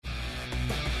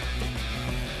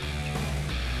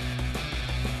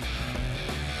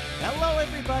Hello,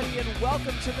 everybody, and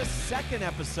welcome to the second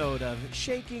episode of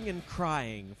Shaking and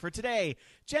Crying for today,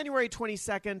 January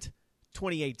 22nd,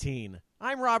 2018.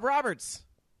 I'm Rob Roberts.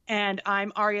 And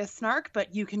I'm Arya Snark,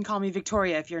 but you can call me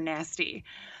Victoria if you're nasty.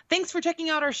 Thanks for checking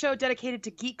out our show dedicated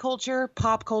to geek culture,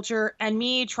 pop culture, and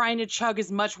me trying to chug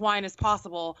as much wine as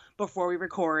possible before we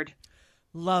record.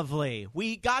 Lovely.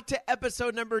 We got to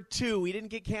episode number 2. We didn't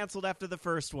get canceled after the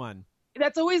first one.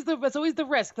 That's always the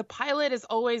risk. The pilot is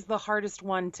always the hardest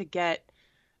one to get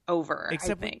over.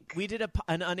 Except I think we did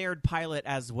an unaired pilot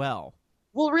as well.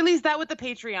 We'll release that with the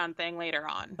Patreon thing later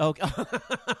on. Okay.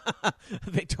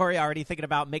 Victoria already thinking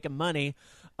about making money.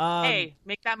 Hey,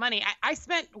 make that money. I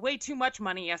spent way too much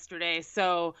money yesterday,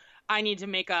 so I need to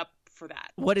make up for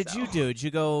that. What did you do?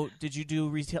 Did you do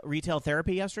retail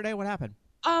therapy yesterday? What happened?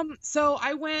 So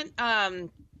I went.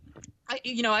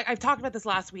 I've talked about this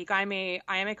last week. I am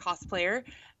a cosplayer.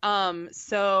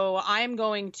 So I'm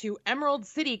going to Emerald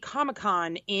City Comic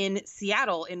Con in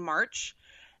Seattle in March.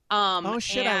 Oh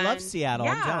shit! I love Seattle.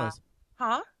 Yeah. I'm jealous.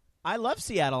 Huh? I love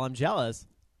Seattle. I'm jealous.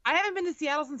 I haven't been to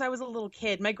Seattle since I was a little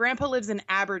kid. My grandpa lives in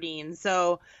Aberdeen,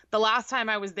 so the last time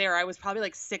I was there, I was probably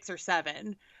like 6 or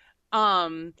 7.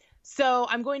 So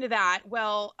I'm going to that.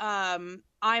 Well,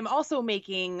 I'm also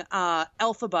making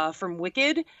Elphaba from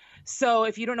Wicked. So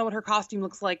if you don't know what her costume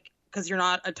looks like, because you're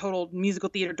not a total musical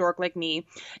theater dork like me,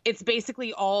 it's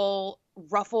basically all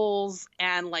ruffles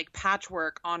and like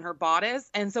patchwork on her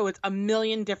bodice. And so it's a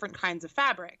million different kinds of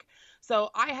fabric. So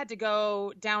I had to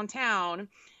go downtown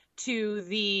to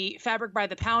the Fabric by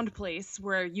the Pound place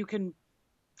where you can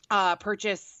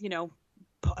purchase,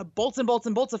 bolts and bolts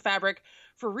and bolts of fabric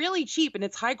for really cheap, and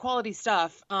it's high quality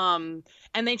stuff. And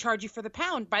they charge you for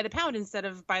by the pound instead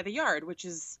of by the yard, which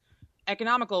is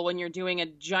economical when you're doing a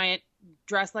giant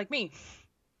dress like me.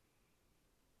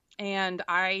 And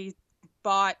I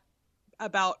bought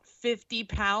about 50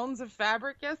 pounds of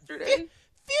fabric yesterday.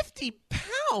 50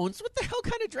 pounds? What the hell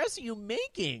kind of dress are you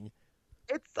making?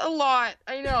 It's a lot,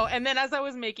 I know. And then as I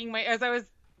was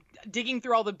digging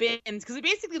through all the bins, because it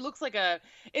basically looks like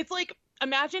it's like,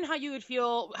 imagine how you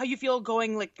feel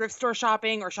going like thrift store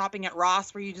shopping or shopping at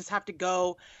Ross, where you just have to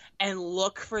go and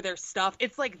look for their stuff.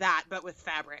 It's like that, but with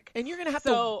fabric. And you're gonna have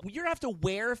to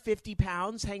wear 50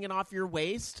 pounds hanging off your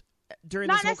waist during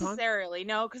this whole con? Not necessarily,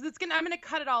 no, because I'm gonna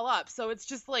cut it all up. So it's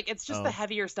just the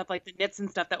heavier stuff, like the knits and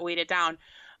stuff that weight it down.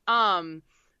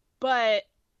 But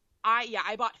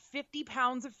I bought 50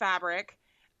 pounds of fabric.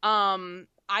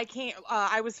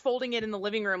 I was folding it in the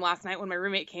living room last night when my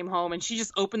roommate came home, and she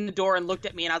just opened the door and looked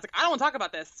at me, and I was like, I don't want to talk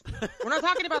about this. We're not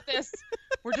talking about this.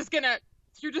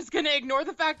 You're just gonna ignore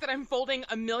the fact that I'm folding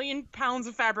 1 million pounds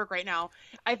of fabric right now.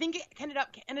 I think it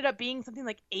ended up being something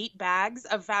like 8 bags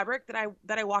of fabric that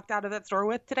I walked out of that store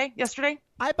with yesterday.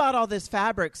 I bought all this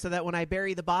fabric so that when I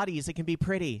bury the bodies, it can be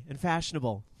pretty and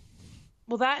fashionable.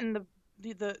 Well, that and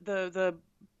the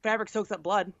fabric soaks up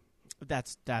blood.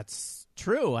 That's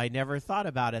true. I never thought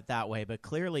about it that way, but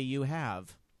clearly you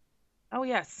have. Oh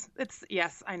yes,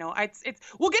 I know. It's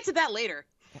we'll get to that later.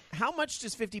 How much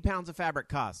does 50 pounds of fabric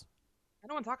cost? I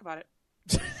don't want to talk about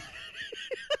it.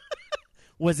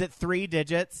 Was it 3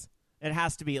 digits? It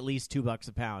has to be at least $2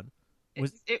 a pound. It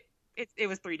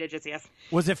was 3 digits, yes.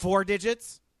 Was it 4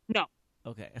 digits? No.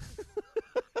 Okay.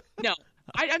 No.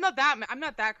 I'm not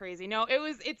that crazy. No,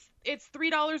 it's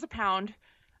 $3 a pound.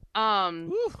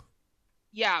 Whew.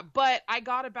 Yeah, but I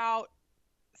got about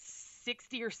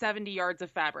 60 or 70 yards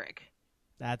of fabric.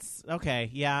 That's okay.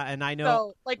 Yeah, and I know.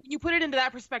 So, like, when you put it into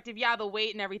that perspective, yeah, the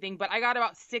weight and everything, but I got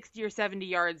about 60 or 70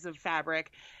 yards of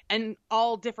fabric and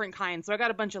all different kinds. So I got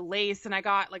a bunch of lace, and I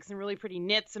got like some really pretty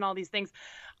knits and all these things.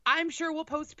 I'm sure we'll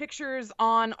post pictures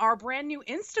on our brand new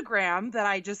Instagram that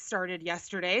I just started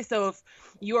yesterday. So if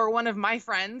you are one of my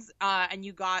friends and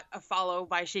you got a follow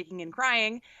by Shaking and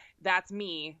Crying, that's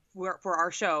me for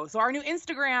our show. So our new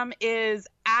Instagram is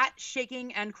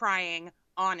 @ShakingAndCrying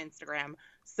on Instagram.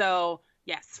 So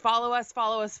yes, follow us,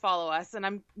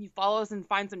 and you follow us and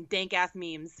find some dank ass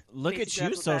memes. Look at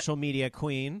you, social media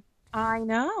queen. I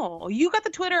know. You got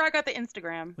the Twitter, I got the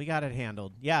Instagram. We got it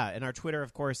handled. Yeah, and our Twitter,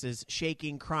 of course, is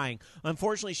Shaking Crying.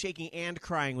 Unfortunately, Shaking and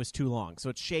Crying was too long, so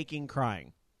it's Shaking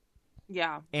Crying.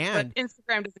 Yeah, and but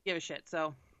Instagram doesn't give a shit,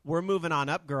 so we're moving on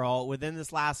up, girl. Within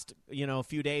this last,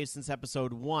 few days since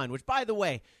episode 1, which, by the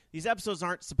way, these episodes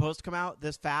aren't supposed to come out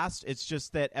this fast. It's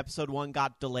just that episode 1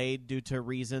 got delayed due to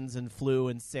reasons and flu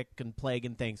and sick and plague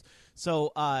and things.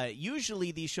 So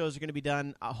usually these shows are going to be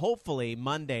done, hopefully,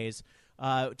 Mondays,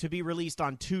 to be released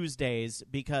on Tuesdays,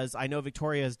 because I know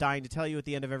Victoria is dying to tell you at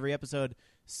the end of every episode,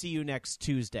 see you next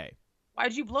Tuesday.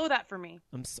 Why'd you blow that for me?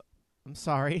 I'm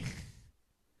sorry.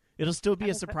 It'll still be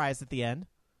a surprise at the end.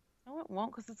 Oh, it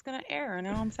won't because it's gonna air, and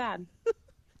now I'm sad.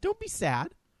 Don't be sad.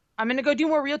 I'm gonna go do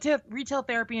more retail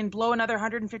therapy and blow another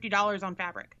 $150 on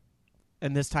fabric.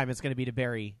 And this time it's going to be to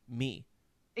bury me.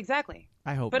 Exactly.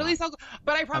 I hope. But not. at least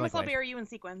But I promise I'll life. bury you in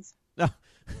sequins. No.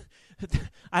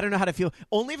 I don't know how to feel.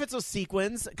 Only if it's those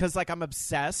sequins, because like I'm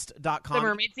obsessed.com. The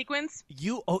mermaid sequins.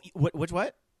 Which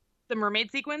what? The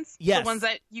mermaid sequins? Yes. The ones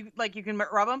that you can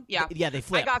rub them? Yeah. Yeah, they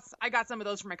flip. I got some of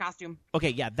those for my costume.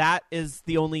 Okay, yeah, that is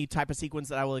the only type of sequence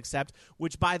that I will accept,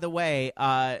 which, by the way,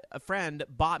 a friend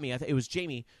bought me, it was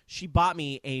Jamie, she bought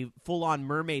me a full-on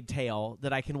mermaid tail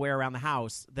that I can wear around the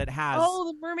house that has...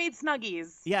 Oh, the mermaid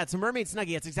snuggies. Yeah, it's a mermaid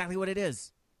snuggie. That's exactly what it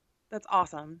is. That's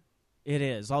awesome. It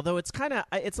is, although it's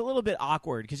it's a little bit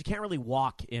awkward because you can't really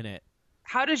walk in it.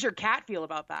 How does your cat feel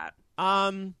about that?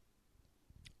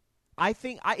 I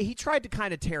think he tried to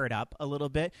kind of tear it up a little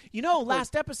bit.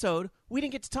 Last episode, we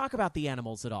didn't get to talk about the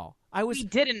animals at all. We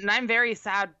didn't, and I'm very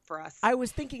sad for us. I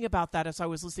was thinking about that as I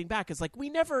was listening back. It's like, we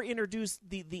never introduced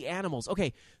the animals.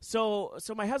 Okay, so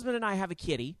my husband and I have a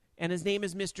kitty, and his name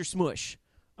is Mr. Smush.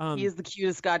 He is the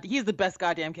cutest he's the best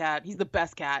goddamn cat. He's the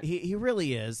best cat. He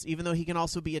really is, even though he can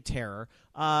also be a terror.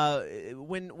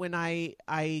 When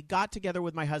I got together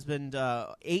with my husband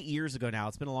 8 years ago now,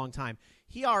 it's been a long time,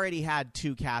 he already had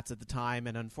 2 cats at the time,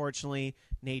 and unfortunately,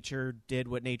 nature did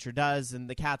what nature does, and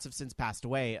the cats have since passed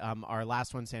away. Our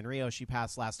last one, Sanrio, she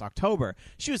passed last October.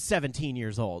 She was 17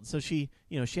 years old, so she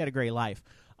had a great life.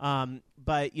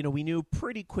 But we knew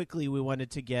pretty quickly we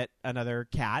wanted to get another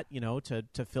cat,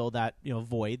 to fill that,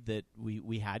 void that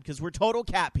we had, because we're total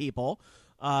cat people.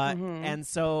 And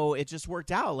so it just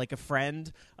worked out. Like, a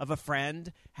friend of a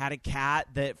friend had a cat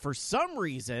that for some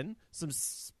reason,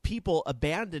 people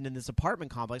abandoned in this apartment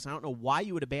complex. I don't know why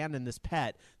you would abandon this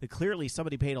pet that clearly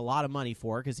somebody paid a lot of money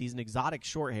for, because he's an exotic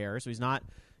short hair. So he's not,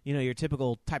 your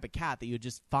typical type of cat that you would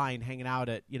just find hanging out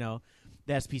at, the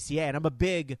SPCA. And I'm a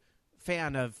big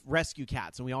fan of rescue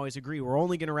cats, and we always agree we're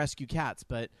only going to rescue cats,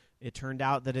 but it turned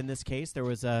out that in this case there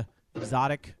was a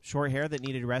exotic short hair that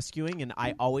needed rescuing, and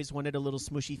I always wanted a little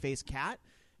smushy faced cat,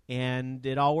 and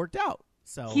it all worked out.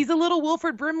 So he's a little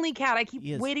Wilford Brimley cat. I keep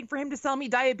waiting for him to sell me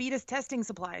diabetes testing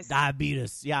supplies.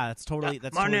 Diabetes, yeah, that's my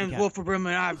totally name's Wilford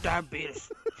Brimley. I have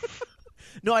diabetes.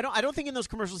 No, I don't think in those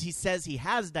commercials he says he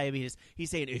has diabetes.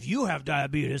 He's saying, if you have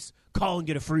diabetes, call and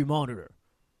get a free monitor.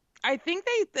 I think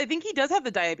he does have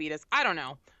the diabetes. I don't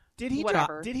know. Did he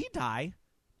die?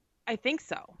 I think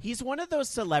so. He's one of those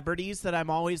celebrities that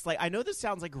I'm always like, I know this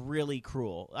sounds like really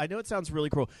cruel. I know it sounds really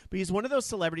cruel, but he's one of those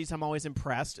celebrities I'm always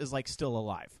impressed is like still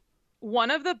alive. One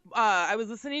of the I was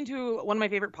listening to one of my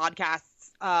favorite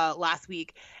podcasts last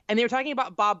week, and they were talking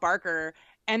about Bob Barker,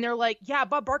 and they're like, yeah,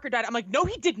 Bob Barker died. I'm like, no,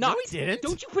 he did not. No, he didn't.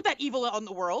 Don't you put that evil on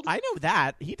the world. I know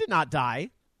that. He did not die.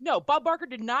 No, Bob Barker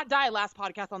did not die last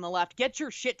podcast on the left. Get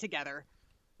your shit together.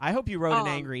 I hope you wrote an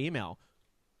angry email.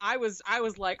 I was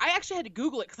like, I actually had to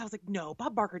Google it because I was like, no,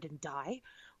 Bob Barker didn't die.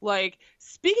 Like,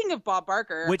 speaking of Bob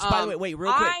Barker. Which, by the way, wait,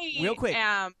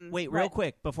 real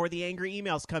quick, before the angry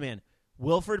emails come in.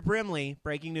 Wilford Brimley,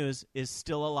 breaking news, is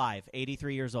still alive,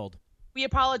 83 years old. We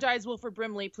apologize, Wilford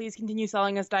Brimley. Please continue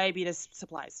selling us diabetes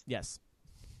supplies. Yes.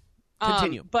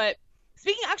 Continue. But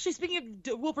speaking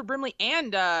of Wilford Brimley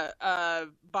and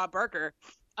Bob Barker,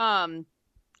 I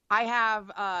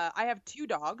have 2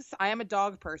 dogs. I am a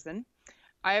dog person.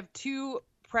 I have 2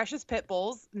 precious pit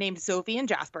bulls named Sophie and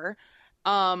Jasper.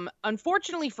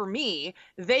 Unfortunately for me,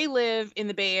 they live in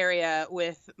the Bay Area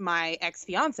with my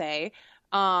ex-fiance.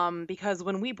 Because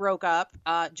when we broke up,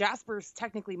 Jasper's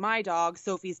technically my dog,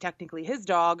 Sophie's technically his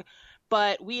dog,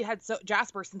 but we had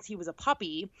Jasper since he was a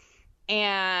puppy.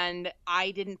 And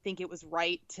I didn't think it was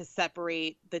right to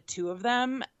separate the 2 of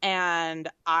them. And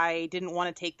I didn't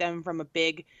want to take them from a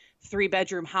big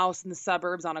 3-bedroom house in the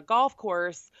suburbs on a golf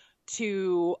course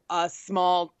to a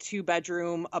small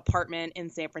 2-bedroom apartment in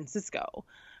San Francisco.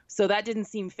 So that didn't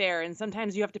seem fair. And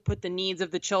sometimes you have to put the needs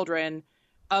of the children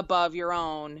above your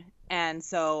own. And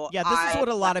so yeah, this is what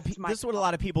a lot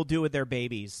of people do with their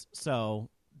babies. So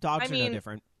dogs are no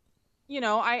different.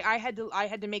 I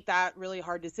had to make that really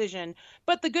hard decision.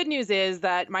 But the good news is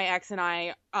that my ex and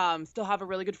I still have a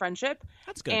really good friendship.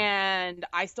 That's good. And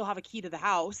I still have a key to the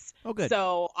house. Oh, good.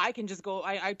 So I can just go.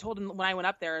 I told him when I went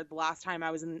up there the last time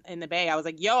I was in the Bay, I was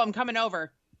like, yo, I'm coming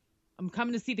over. I'm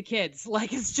coming to see the kids.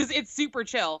 Like, it's super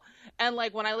chill. And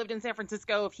like when I lived in San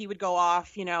Francisco, if he would go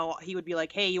off, he would be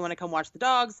like, hey, you want to come watch the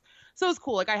dogs? So it's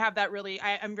cool. Like I have that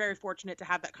I'm very fortunate to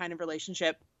have that kind of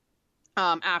relationship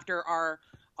after our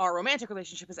romantic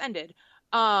relationship has ended.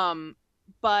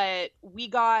 But we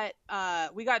got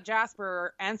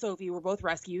Jasper and Sophie were both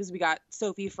rescues. We got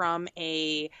Sophie from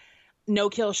a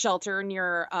no-kill shelter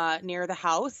near the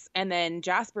house. And then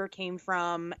Jasper came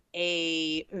from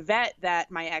a vet that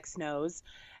my ex knows.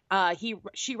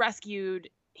 She rescued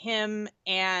him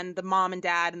and the mom and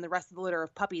dad and the rest of the litter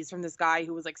of puppies from this guy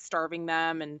who was like starving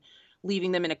them and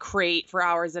leaving them in a crate for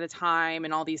hours at a time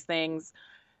and all these things.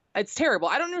 It's terrible.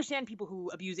 I don't understand people who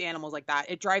abuse animals like that.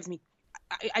 It drives me.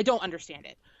 I don't understand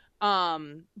it.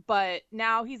 But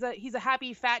now he's a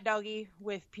happy fat doggy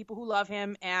with people who love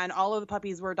him, and all of the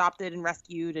puppies were adopted and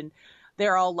rescued, and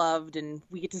they're all loved, and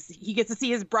he gets to see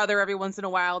his brother every once in a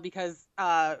while because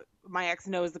my ex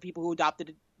knows the people who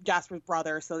adopted Jasper's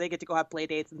brother, so they get to go have play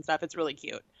dates and stuff. It's really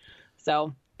cute.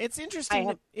 So it's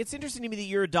interesting. It's interesting to me that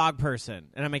you're a dog person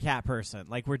and I'm a cat person.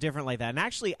 Like, we're different like that. And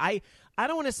actually, I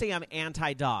don't want to say I'm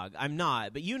anti-dog. I'm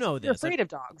not, but you know this. You're afraid of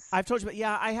dogs. I've told you, but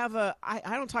yeah, I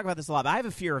don't talk about this a lot, but I have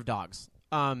a fear of dogs.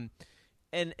 And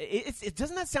it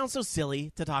doesn't that sound so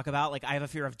silly to talk about? Like, I have a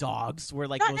fear of dogs. Where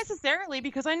like not necessarily,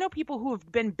 because I know people who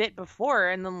have been bit before,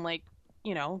 and then like,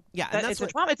 you know, yeah, and it's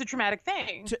a traumatic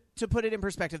thing. To put it in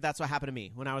perspective, that's what happened to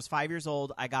me when I was 5 years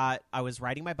old. I was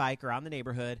riding my bike around the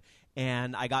neighborhood,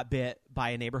 and I got bit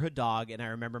by a neighborhood dog. And I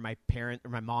remember my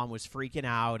mom was freaking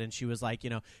out, and she was like,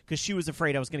 you know, because she was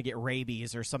afraid I was going to get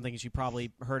rabies or something she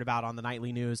probably heard about on the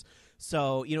nightly news.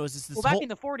 So, you know, it was this back in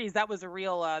the 40s, that was a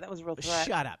real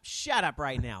threat. Shut up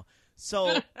right now.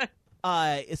 So.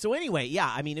 So anyway,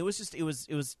 yeah, I mean, it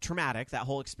was traumatic, that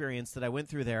whole experience that I went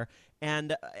through there.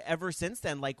 And ever since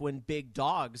then, like, when big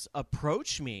dogs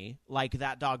approach me, like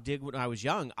that dog did when I was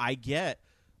young, I get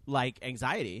like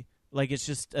anxiety. Like, it's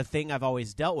just a thing I've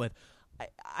always dealt with.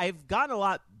 I've gotten a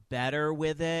lot better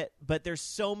with it, but there's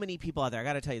so many people out there. I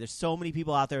got to tell you, there's so many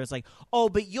people out there. It's like, oh,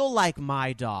 but you'll like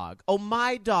my dog. Oh,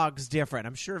 my dog's different.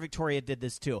 I'm sure Victoria did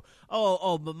this too.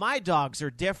 Oh, but my dogs are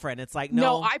different. It's like,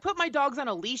 no, I put my dogs on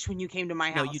a leash when you came to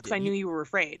my house because I knew you were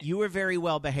afraid. You were very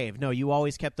well behaved. No, you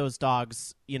always kept those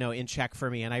dogs, you know, in check for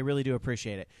me, and I really do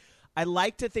appreciate it. I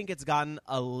like to think it's gotten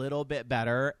a little bit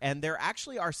better, and there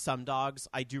actually are some dogs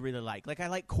I do really like. Like, I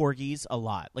like corgis a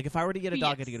lot. Like, if I were to get a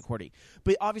dog, I'd get a corgi.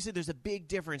 But obviously, there's a big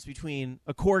difference between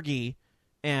a corgi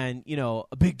and, you know,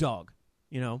 a big dog,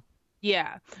 you know?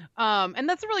 Yeah. And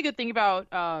that's a really good thing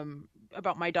about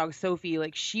my dog, Sophie.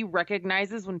 Like, she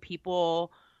recognizes when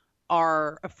people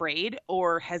are afraid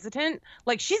or hesitant.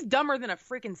 Like, she's dumber than a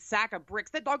freaking sack of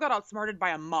bricks. That dog got outsmarted by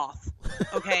a moth.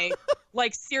 Okay?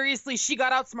 Like, seriously, she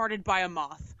got outsmarted by a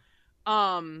moth.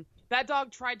 That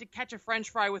dog tried to catch a French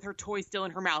fry with her toy still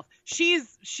in her mouth.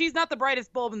 She's not the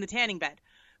brightest bulb in the tanning bed,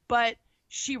 but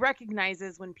she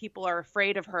recognizes when people are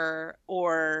afraid of her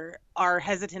or are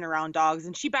hesitant around dogs,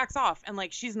 and she backs off. And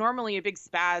like, she's normally a big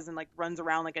spaz and like runs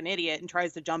around like an idiot and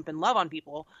tries to jump and love on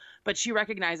people, but she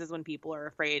recognizes when people are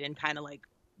afraid and kind of like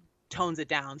tones it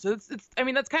down. So it's I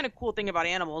mean, that's kind of cool thing about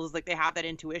animals is like they have that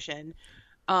intuition.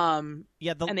 And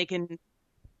they can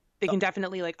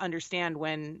definitely like understand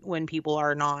when people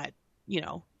are not, you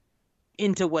know,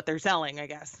 into what they're selling, I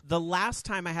guess. The last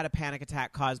time I had a panic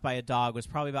attack caused by a dog was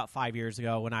probably about 5 years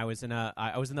ago when I was in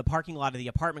the parking lot of the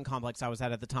apartment complex I was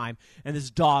at the time, and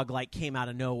this dog like came out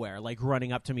of nowhere, like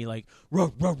running up to me like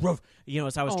ruff ruff ruff, you know,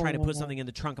 as I was trying to put something in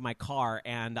the trunk of my car,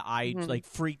 and I like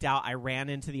freaked out. I ran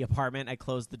into the apartment, I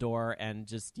closed the door, and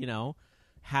just, you know,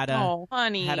 had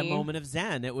a moment of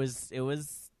zen. It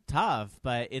was tough,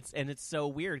 but it's so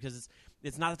weird because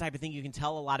it's not the type of thing you can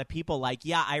tell a lot of people. Like,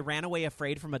 yeah, I ran away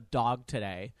afraid from a dog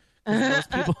today.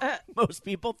 Most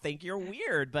people think you're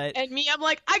weird, but and me, I'm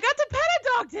like, I got to pet a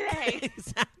dog today.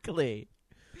 Exactly.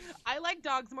 I like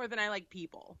dogs more than I like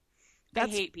people. I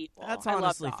hate people. That's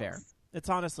honestly fair. It's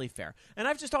honestly fair. And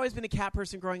I've just always been a cat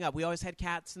person growing up. We always had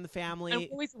cats in the family.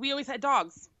 And we always had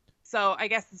dogs. So I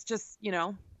guess it's just, you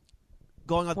know,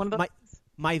 going on.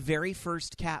 My very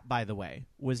first cat, by the way,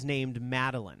 was named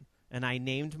Madeline. And I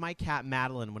named my cat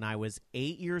Madeline when I was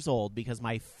 8 years old because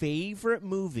my favorite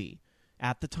movie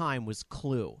at the time was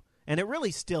Clue. And it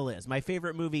really still is. My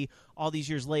favorite movie all these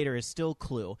years later is still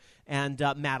Clue. And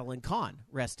Madeline Kahn,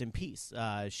 rest in peace.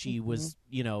 She was,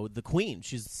 you know, the queen.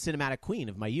 She's the cinematic queen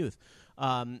of my youth.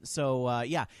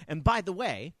 Yeah. And by the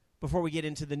way, before we get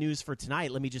into the news for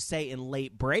tonight, let me just say in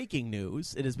late breaking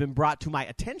news, it has been brought to my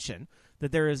attention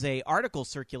that there is a article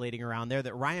circulating around there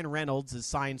that Ryan Reynolds has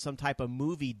signed some type of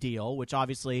movie deal, which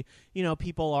obviously, you know,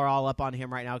 people are all up on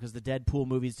him right now because the Deadpool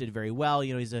movies did very well.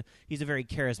 You know, he's a very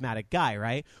charismatic guy,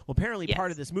 right? Well, apparently part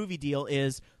of this movie deal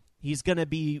is he's going to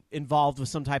be involved with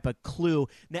some type of Clue.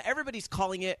 Now, everybody's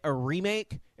calling it a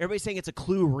remake. Everybody's saying it's a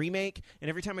Clue remake. And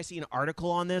every time I see an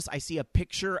article on this, I see a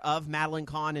picture of Madeline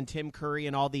Kahn and Tim Curry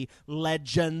and all the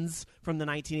legends from the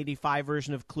 1985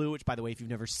 version of Clue, which, by the way, if you've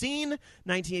never seen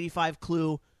 1985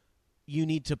 Clue, you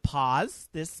need to pause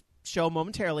this show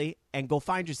momentarily and go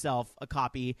find yourself a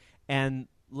copy and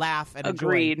laugh and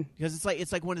Agreed. enjoy, because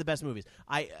it's like one of the best movies.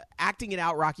 Acting it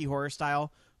out Rocky Horror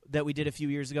style that we did a few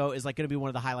years ago is like going to be one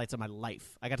of the highlights of my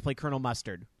life. I got to play Colonel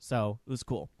Mustard, so it was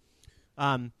cool.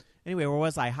 Anyway, where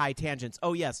was I? High tangents.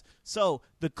 Oh, yes. So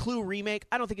the Clue remake,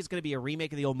 I don't think it's going to be a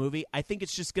remake of the old movie. I think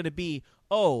it's just going to be,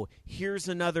 here's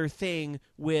another thing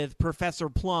with Professor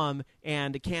Plum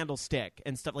and a candlestick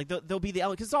and stuff. Like, there'll be the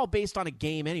element, because it's all based on a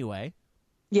game anyway.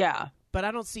 Yeah. But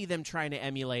I don't see them trying to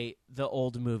emulate the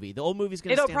old movie. The old movie's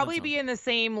going to It'll probably be in the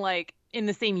same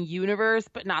universe,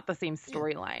 but not the same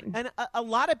storyline. And a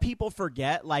lot of people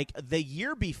forget, like, the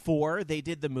year before they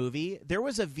did the movie, there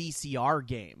was a VCR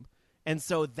game. And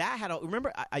so that had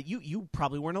remember, you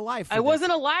probably weren't alive for I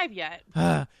wasn't alive yet.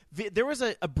 There was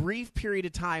a brief period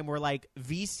of time where, like,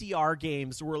 VCR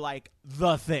games were, like,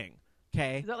 the thing.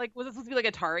 Okay. Is that was it supposed to be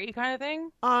like Atari kind of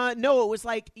thing? No, it was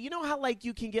like, you know how, like,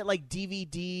 you can get, like,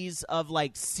 DVDs of,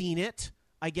 like, Seen It,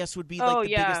 I guess would be, like,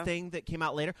 the biggest thing that came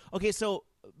out later. Okay, so,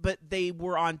 but they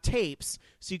were on tapes,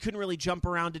 so you couldn't really jump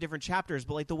around to different chapters.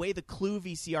 But, like, the way the Clue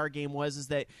VCR game was is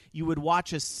that you would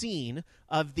watch a scene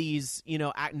of these,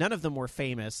 none of them were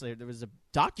famous. There was a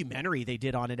documentary they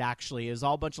did on it, actually. It was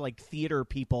all a bunch of, like, theater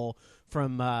people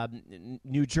from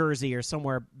New Jersey or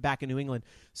somewhere back in New England.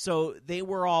 So they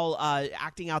were all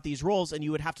acting out these roles, and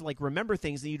you would have to, like, remember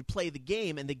things, and you'd play the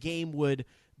game, and the game would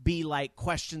be, like,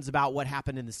 questions about what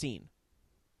happened in the scene.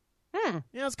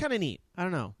 It's kind of neat. I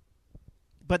don't know.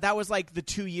 But that was like the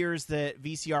 2 years that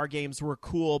VCR games were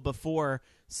cool before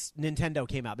Nintendo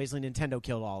came out. Basically, Nintendo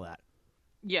killed all that.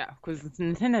 Yeah, because it's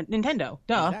Nintendo.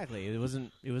 Duh. Exactly. It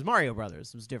was Mario Brothers.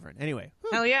 It was different. Anyway.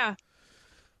 Hell yeah.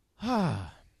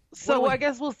 So I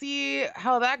guess we'll see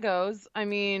how that goes. I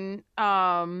mean,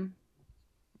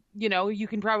 you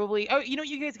can probably... Oh, you know what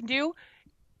you guys can do?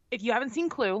 If you haven't seen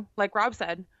Clue, like Rob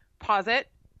said, pause it,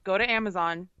 go to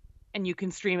Amazon, and you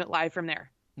can stream it live from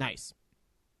there. Nice.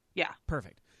 Yeah.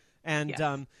 Perfect. And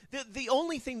yes. The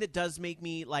only thing that does make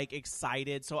me, like,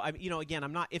 excited, so again,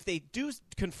 I'm not, if they do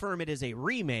confirm it as a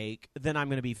remake, then I'm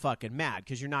going to be fucking mad,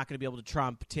 because you're not going to be able to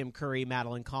trump Tim Curry,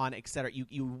 Madeline Kahn, etc.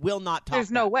 You will not top.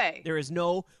 There's no way. There is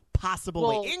no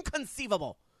possible way,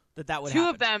 inconceivable that would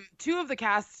happen. Two of the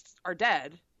cast are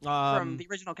dead from the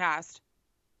original cast.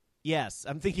 Yes,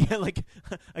 I'm thinking, like,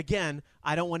 again,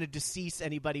 I don't want to decease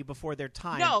anybody before their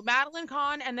time. No, Madeline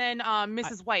Kahn and then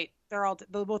Mrs. White. They're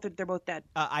both dead.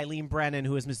 Eileen Brennan,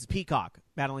 who is Mrs. Peacock.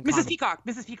 Madeline Kahn. Mrs. Peacock.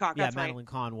 Yeah, that's Madeline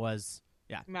Kahn was.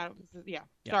 Yeah. Yeah.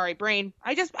 Sorry, brain.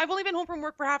 I've only been home from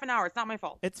work for half an hour. It's not my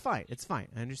fault. It's fine.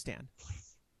 I understand.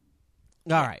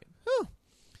 All right. Whew.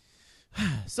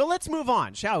 So let's move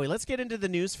on, shall we? Let's get into the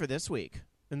news for this week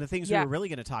and the things we were really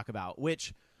going to talk about,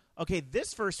 which... Okay,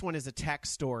 this first one is a tech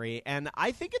story, and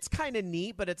I think it's kind of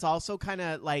neat, but it's also kind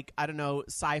of like, I don't know,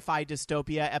 sci-fi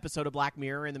dystopia episode of Black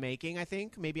Mirror in the making, I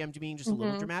think. Maybe I'm being just a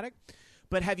little dramatic.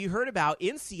 But have you heard about,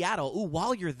 in Seattle,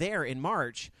 while you're there in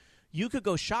March, you could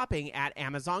go shopping at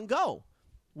Amazon Go,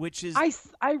 which is...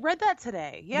 I read that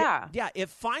today, yeah. Yeah, it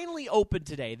finally opened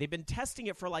today. They've been testing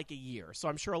it for like a year, so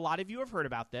I'm sure a lot of you have heard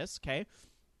about this, okay?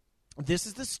 This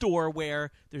is the store where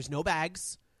there's no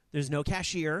bags, there's no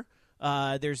cashier...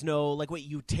 there's no, like, wait,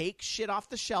 you take shit off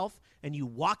the shelf and you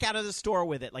walk out of the store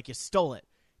with it like you stole it.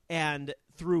 And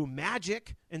through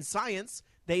magic and science,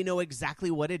 they know exactly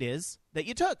what it is that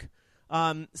you took.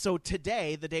 So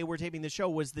today, the day we're taping the show,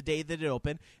 was the day that it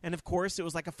opened. And, of course, it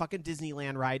was like a fucking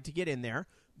Disneyland ride to get in there.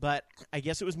 But I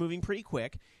guess it was moving pretty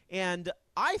quick. And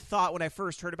I thought when I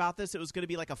first heard about this, it was going to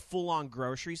be like a full-on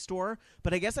grocery store.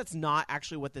 But I guess that's not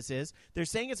actually what this is. They're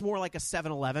saying it's more like a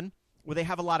 7-Eleven. Where they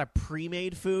have a lot of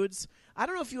pre-made foods. I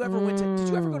don't know if you ever went to... Did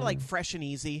you ever go to, like, Fresh and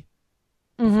Easy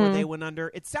before they went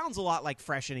under? It sounds a lot like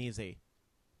Fresh and Easy,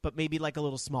 but maybe, like, a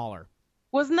little smaller.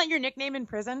 Wasn't that your nickname in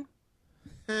prison?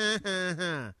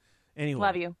 Anyway.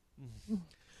 Love you.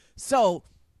 So,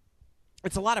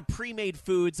 it's a lot of pre-made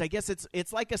foods. I guess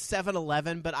it's like a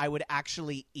 7-Eleven, but I would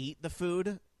actually eat the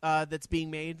food that's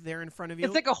being made there in front of you.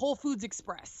 It's like a Whole Foods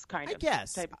Express kind of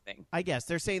type of thing. I guess.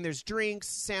 They're saying there's drinks,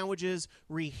 sandwiches,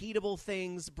 reheatable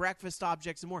things, breakfast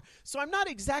objects, and more. So I'm not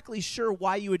exactly sure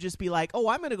why you would just be like,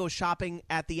 I'm going to go shopping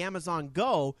at the Amazon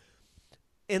Go,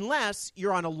 unless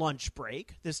you're on a lunch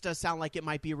break. This does sound like it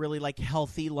might be a really, like,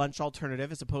 healthy lunch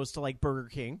alternative as opposed to, like, Burger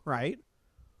King, right?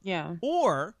 Yeah.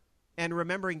 Or, and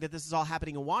remembering that this is all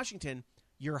happening in Washington,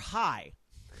 you're high.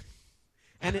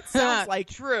 And it sounds like...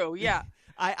 True, yeah.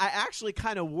 I actually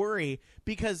kind of worry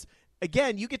because,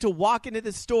 again, you get to walk into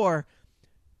the store,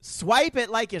 swipe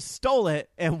it like you stole it,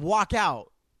 and walk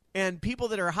out. And people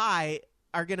that are high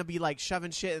are going to be, like, shoving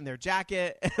shit in their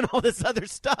jacket and all this other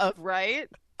stuff. Right.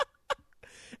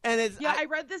 And it's I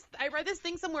read this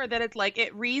thing somewhere that it's like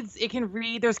it can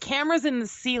read, there's cameras in the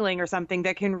ceiling or something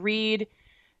that can read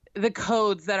the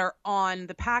codes that are on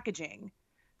the packaging.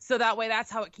 So that way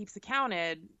that's how it keeps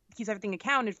everything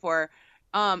accounted for.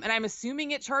 And I'm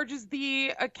assuming it charges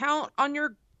the account on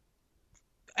your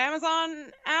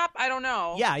Amazon app. I don't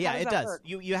know. Yeah, it does. Work?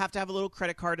 You have to have a little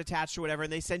credit card attached or whatever,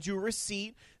 and they send you a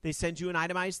receipt. They send you an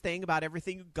itemized thing about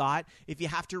everything you got. If you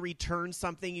have to return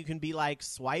something, you can be like,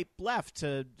 swipe left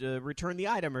to return the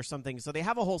item or something. So they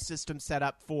have a whole system set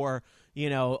up for,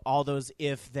 all those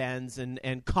if-thens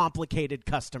and complicated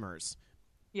customers.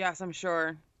 Yes, I'm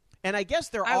sure. And I guess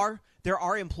there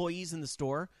are employees in the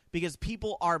store because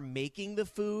people are making the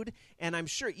food, and I'm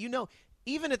sure,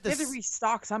 even at the... They have to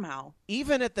restock somehow.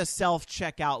 Even at the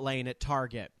self-checkout lane at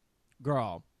Target,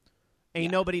 girl,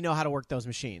 ain't nobody know how to work those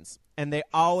machines. And they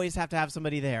always have to have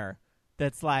somebody there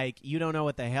that's like, you don't know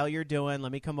what the hell you're doing.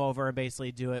 Let me come over and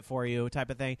basically do it for you type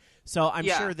of thing. So I'm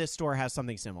sure this store has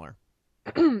something similar.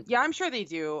 Yeah, I'm sure they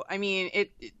do. I mean,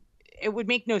 it would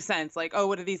make no sense. Like, oh,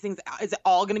 what are these things? Is it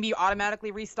all going to be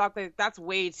automatically restocked? Like, that's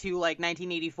way too,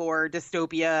 1984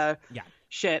 dystopia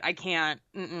shit. I can't.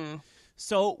 Mm-mm.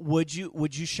 So would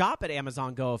you shop at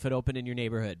Amazon Go if it opened in your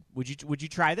neighborhood? Would you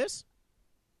try this?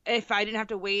 If I didn't have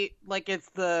to wait like it's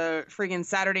the friggin'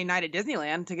 Saturday night at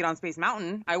Disneyland to get on Space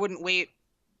Mountain, I wouldn't wait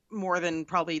more than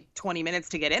probably 20 minutes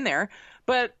to get in there.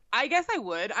 But I guess I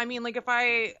would. I mean, like if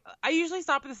I usually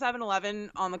stop at the 7-Eleven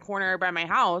on the corner by my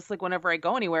house, like whenever I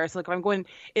go anywhere. So like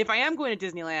if I am going to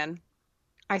Disneyland,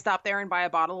 I stop there and buy a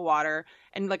bottle of water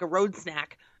and like a road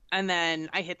snack. And then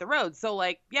I hit the road. So,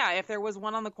 like, yeah, if there was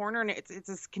one on the corner and it's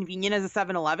as convenient as a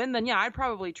 7-Eleven, then, yeah, I'd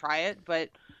probably try it. But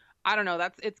I don't know.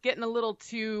 It's getting a little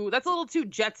too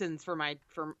Jetsons for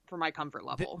my comfort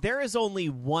level. There is only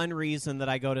one reason that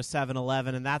I go to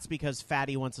 7-Eleven, and that's because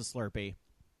Fatty wants a Slurpee.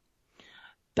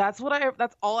 That's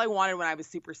all I wanted when I was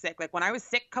super sick. Like, when I was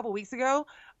sick a couple weeks ago,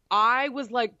 I was,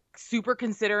 like, super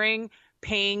considering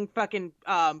paying fucking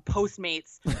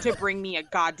Postmates to bring me a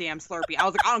goddamn Slurpee. I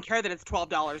was like, I don't care that it's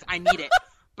 $12. I need it,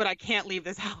 but I can't leave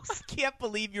this house. I can't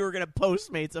believe you were going to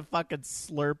Postmates a fucking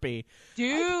Slurpee.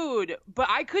 Dude, but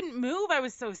I couldn't move. I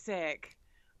was so sick.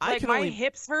 Like, my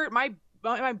hips hurt. My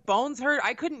bones hurt.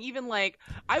 I couldn't even,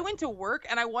 I went to work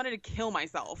and I wanted to kill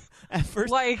myself. At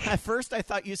first I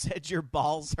thought you said your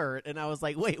balls hurt, and I was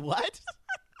like, wait, what?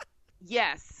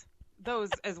 Yes,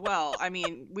 those as well. I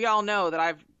mean, we all know that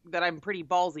I'm pretty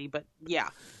ballsy, but yeah.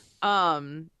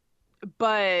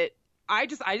 But I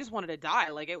just wanted to die.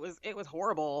 Like it was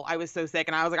horrible. I was so sick,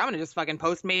 and I was like, I'm gonna just fucking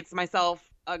Postmates myself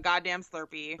a goddamn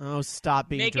Slurpee. Oh, stop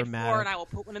being dramatic. Make it 4 and I will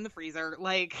put one in the freezer.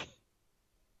 Like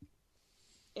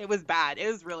it was bad. It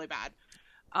was really bad.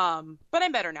 But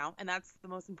I'm better now, and that's the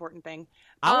most important thing.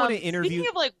 I want to interview. Speaking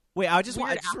of just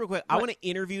real quick. I want to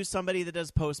interview somebody that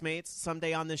does Postmates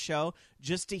someday on this show,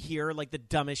 just to hear the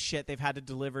dumbest shit they've had to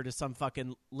deliver to some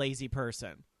fucking lazy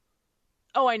person.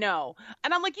 Oh, I know,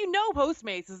 and I'm like,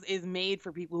 Postmates is made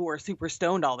for people who are super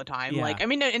stoned all the time. Yeah. Like, I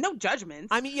mean, and no judgments.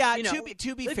 I mean, yeah.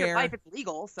 To be fair, life, it's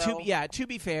legal. So to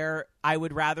be fair, I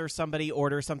would rather somebody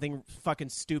order something fucking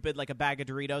stupid like a bag of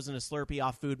Doritos and a Slurpee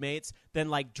off Foodmates than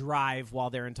drive while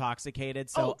they're intoxicated.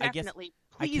 So definitely.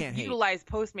 I guess please utilize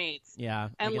Postmates. Yeah,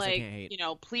 and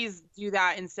please do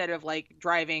that instead of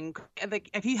driving. Like,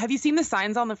 have you seen the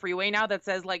signs on the freeway now that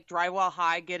says drive while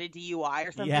high, get a DUI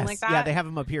or something like that? Yeah, they have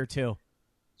them up here too.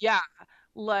 Yeah,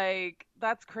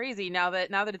 that's crazy. Now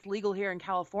that it's legal here in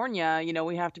California,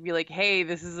 we have to be like, hey,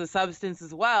 this is a substance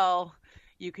as well.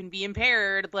 You can be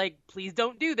impaired. Like, please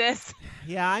don't do this.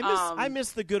 Yeah, I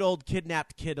miss the good old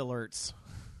kidnapped kid alerts.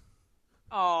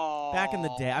 Oh, back in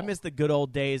the day, I miss the good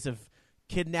old days of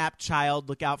kidnapped child.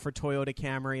 Look out for Toyota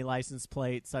Camry license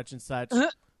plate, such and such.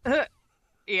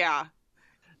 Yeah.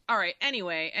 All right.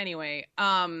 Anyway.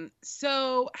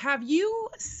 So have you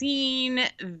seen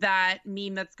that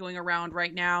meme that's going around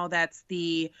right now? That's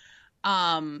the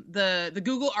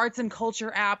Google Arts and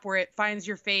Culture app where it finds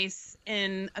your face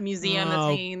in a museum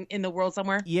that's in the world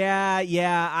somewhere. Yeah.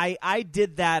 I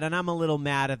did that, and I'm a little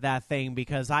mad at that thing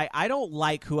because I don't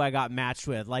like who I got matched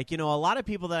with. A lot of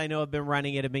people that I know have been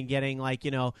running it have been getting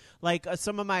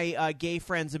some of my gay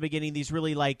friends have been getting these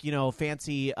really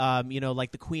fancy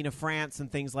like the Queen of France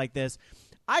and things like this.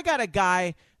 I got a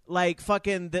guy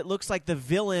that looks like the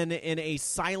villain in a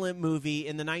silent movie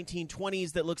in the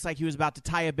 1920s that looks like he was about to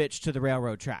tie a bitch to the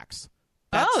railroad tracks.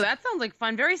 Oh, that sounds like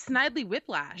fun. Very Snidely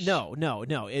Whiplash. No.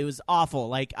 It was awful.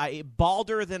 Like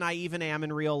balder than I even am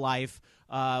in real life,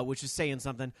 which is saying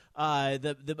something. A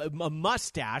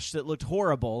mustache that looked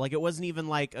horrible. Like it wasn't even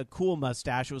like a cool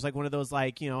mustache. It was like one of those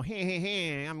like,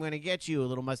 hey, I'm gonna get you a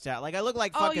little mustache. Like I look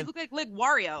like fucking. Oh, you look like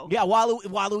Wario. Yeah,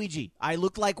 Waluigi. I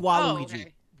looked like Waluigi. Oh,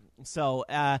 okay. So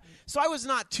I was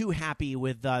not too happy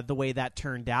with the way that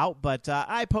turned out, but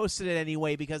I posted it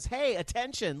anyway because hey,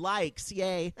 attention, likes,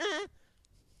 yay.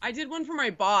 I did one for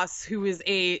my boss, who is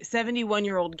a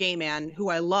 71-year-old gay man who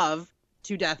I love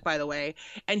to death, by the way.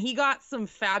 And he got some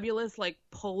fabulous, like,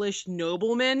 Polish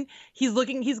nobleman. He's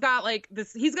got like a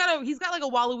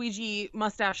Waluigi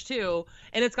mustache too,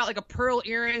 and it's got like a pearl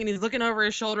earring, and he's looking over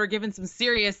his shoulder, giving some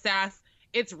serious sass.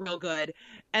 It's real good.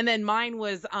 And then mine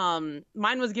was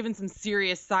given some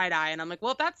serious side eye, and I'm like,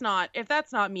 well, if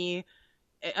that's not me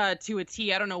to a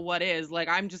T, I don't know what is. Like,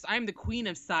 I'm the queen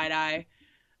of side eye.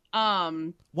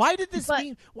 Why did this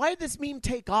meme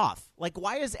take off? Like,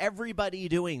 why is everybody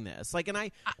doing this? Like, and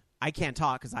I can't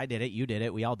talk because I did it, you did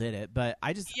it, we all did it, but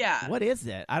what is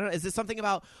it? I don't know. Is it something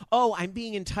about, I'm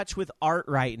being in touch with art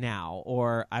right now,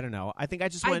 or I don't know. I think I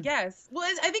guess. Well,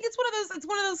 I think it's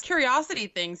one of those curiosity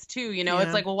things too. Yeah.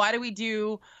 It's like, well, why do we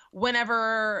do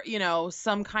whenever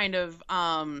some kind of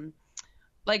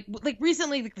like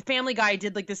recently, like, the Family Guy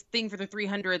did like this thing for the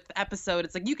 300th episode.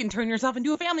 It's like, you can turn yourself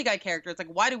into a Family Guy character. It's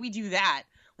like, why do we do that?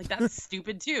 Like, that's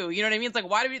stupid too. You know what I mean? It's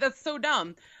like, that's so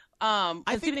dumb.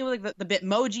 I think with like the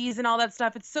Bitmojis and all that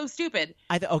stuff, it's so stupid.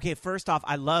 Okay, first off,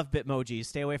 I love Bitmojis.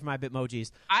 Stay away from my Bitmojis.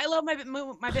 I love my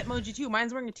Bitmoji too.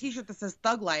 Mine's wearing a T-shirt that says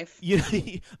Thug Life.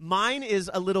 Mine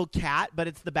is a little cat, but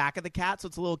it's the back of the cat, so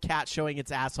it's a little cat showing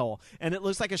its asshole, and it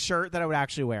looks like a shirt that I would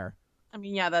actually wear. I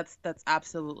mean, yeah, that's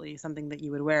absolutely something that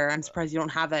you would wear. I'm surprised you don't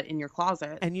have that in your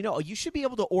closet. And you should be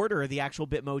able to order the actual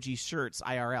Bitmoji shirts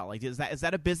IRL. Like, is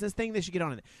that a business thing? They should get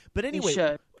on it. But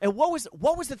anyway, and what was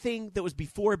the thing that was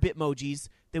before Bitmojis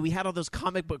that we had all those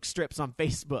comic book strips on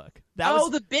Facebook?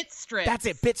 The Bit strips. That's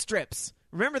it, Bit strips.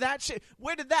 Remember that shit?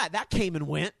 Where did that came and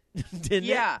went? Didn't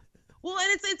it? Well,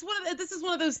 and this is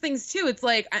one of those things too. It's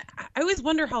like I always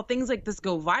wonder how things like this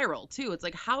go viral too. It's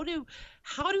like, how do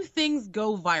things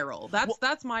go viral?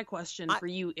 That's my question for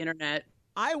you, internet.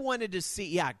 I wanted to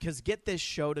see, because get this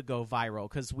show to go viral,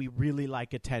 because we really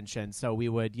like attention, so we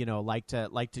would, like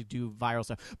to do viral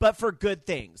stuff, but for good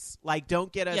things. Like,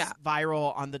 don't get us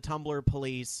viral on the Tumblr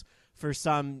police for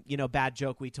some, bad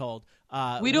joke we told.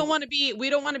 We don't want to be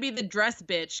the dress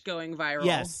bitch going viral.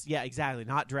 Yes, yeah, exactly,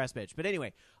 not dress bitch. But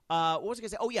anyway. What was I going to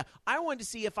say? Oh, yeah. I wanted to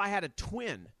see if I had a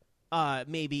twin,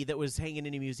 maybe, that was hanging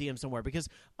in a museum somewhere. Because,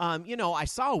 I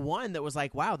saw one that was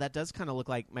like, wow, that does kind of look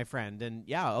like my friend. And,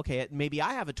 yeah, okay, maybe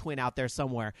I have a twin out there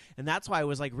somewhere. And that's why I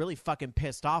was, like, really fucking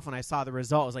pissed off when I saw the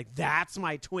result. I was like, that's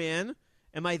my twin?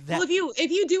 Am I that? Well,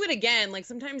 if you do it again, like,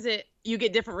 sometimes you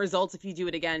get different results if you do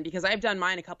it again. Because I've done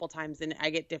mine a couple times, and I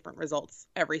get different results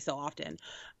every so often.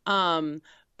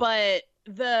 But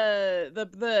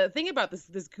the thing about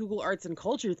this Google Arts and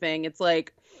Culture thing, it's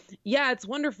like, yeah, it's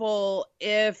wonderful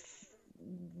if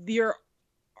your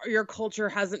culture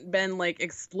hasn't been like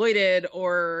exploited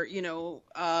or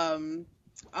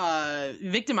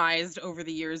victimized over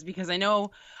the years, because I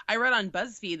read on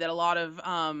BuzzFeed that a lot of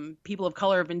people of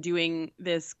color have been doing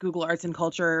this Google Arts and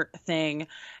Culture thing,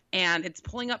 and it's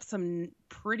pulling up some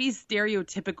pretty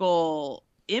stereotypical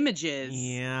images.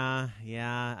 Yeah.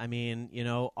 I mean,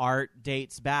 art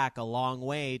dates back a long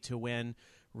way to when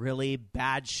really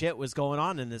bad shit was going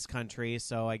on in this country.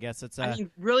 So I guess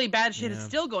really bad shit is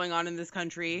still going on in this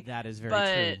country. That is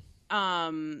very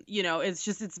true.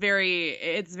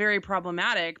 It's very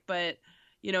problematic. But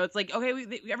it's like,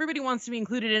 okay, everybody wants to be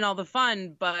included in all the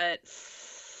fun, but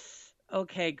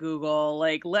okay, Google,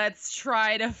 like, let's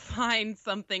try to find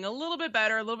something a little bit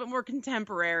better, a little bit more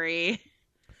contemporary.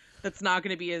 That's not going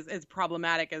to be as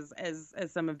problematic as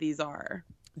some of these are.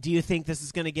 Do you think this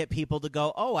is going to get people to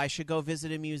go, oh, I should go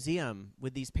visit a museum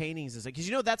with these paintings? Because,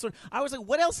 that's what I was like,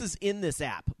 what else is in this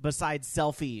app besides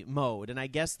selfie mode? And I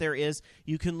guess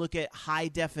you can look at high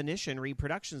definition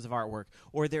reproductions of artwork,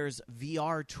 or there's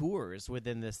VR tours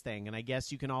within this thing. And I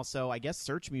guess you can also,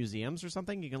 search museums or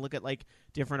something. You can look at like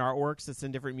different artworks that's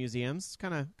in different museums.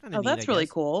 Kind of neat, that's really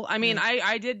cool. I mean,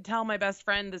 I did tell my best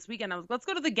friend this weekend, I was, let's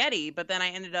go to the Getty, but then I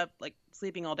ended up like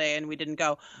sleeping all day and we didn't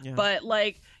go. Yeah. But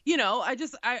like,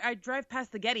 I drive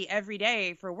past the Getty every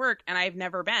day for work, and I've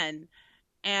never been,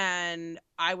 and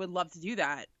I would love to do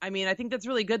that. I mean, I think that's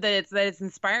really good that it's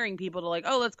inspiring people to like,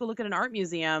 oh, let's go look at an art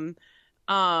museum.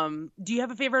 Do you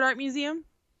have a favorite art museum?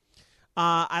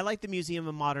 I like the Museum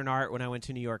of Modern Art when I went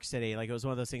to New York City. Like, it was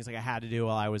one of those things like I had to do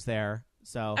while I was there.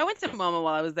 So I went to MoMA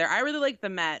while I was there. I really liked the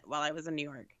Met while I was in New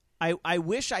York. I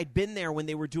wish I'd been there when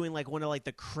they were doing like one of like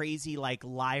the crazy like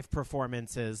live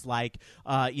performances, like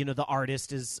the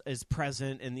artist is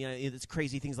present and it's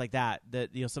crazy things like that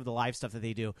some of the live stuff that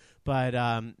they do. But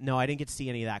no, I didn't get to see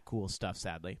any of that cool stuff,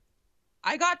 sadly.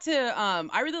 I got to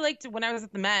I really liked when I was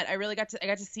at the Met. I got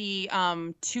to see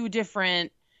two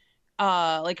different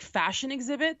like fashion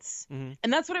exhibits, and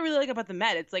that's what I really like about the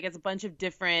Met. It's a bunch of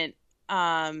different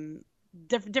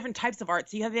different types of art.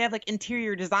 So they have like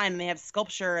interior design, and they have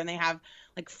sculpture, and they have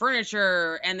like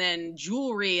furniture, and then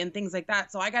jewelry and things like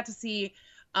that. So I got to see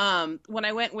when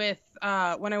I went with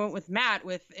Matt,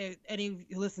 with any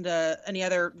who listen to any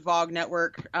other Vogue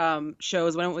Network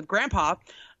shows, when I went with Grandpa,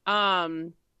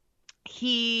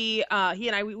 he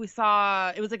and I we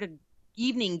saw, it was like a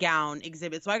evening gown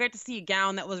exhibit. So I got to see a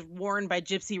gown that was worn by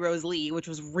Gypsy Rose Lee, which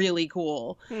was really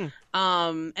cool.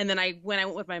 And then when I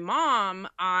went with my mom,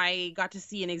 I got to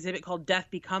see an exhibit called Death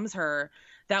Becomes Her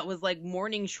that was like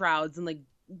mourning shrouds and like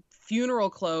funeral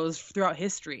clothes throughout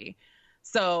history.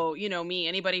 So,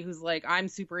 anybody who's like, I'm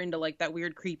super into like that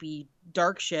weird, creepy,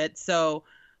 dark shit. So,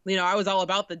 I was all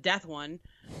about the death one.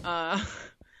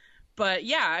 But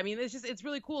yeah, I mean, it's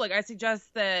really cool. Like, I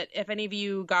suggest that if any of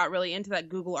you got really into that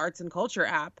Google Arts and Culture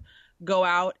app, go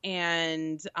out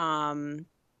and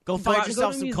go find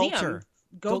yourself some culture.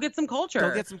 Go get some culture.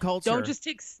 Go get some culture. Don't just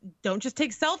take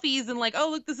selfies and like,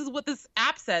 oh, look, this is what this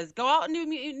app says. Go out and do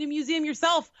a museum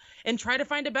yourself and try to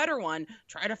find a better one.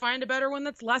 Try to find a better one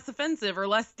that's less offensive or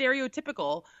less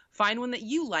stereotypical. Find one that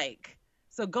you like.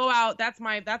 So go out. That's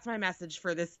my message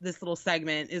for this little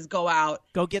segment is go out.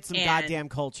 Go get some goddamn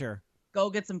culture. Go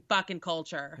get some fucking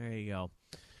culture. There you go.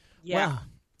 Yeah. Well,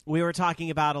 we were talking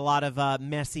about a lot of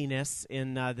messiness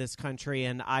in this country,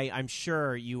 and I'm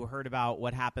sure you heard about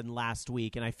what happened last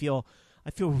week, and I feel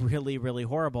really, really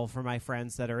horrible for my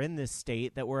friends that are in this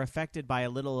state that were affected by a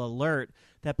little alert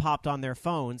that popped on their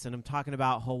phones. And I'm talking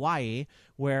about Hawaii,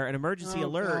 where an emergency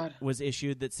alert was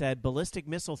issued that said ballistic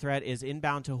missile threat is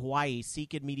inbound to Hawaii.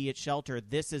 Seek immediate shelter.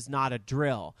 This is not a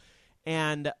drill.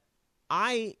 And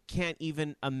I can't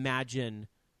even imagine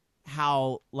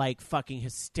how like fucking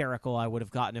hysterical I would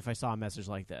have gotten if I saw a message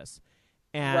like this.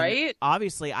 And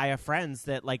obviously I have friends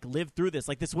that like lived through this.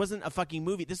 Like, this wasn't a fucking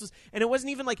movie. And it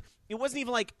wasn't even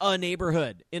like a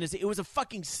neighborhood. It was a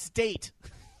fucking state.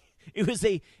 It was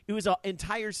an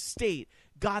entire state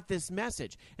got this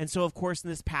message. And so, of course, in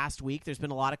this past week, there's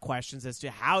been a lot of questions as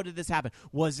to how did this happen?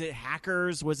 Was it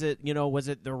hackers? Was it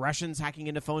the Russians hacking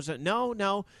into phones?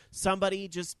 No. Somebody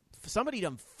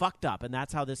done fucked up, and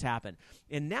that's how this happened.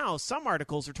 And now some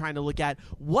articles are trying to look at,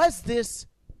 was this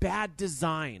bad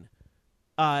design?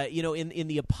 In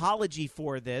the apology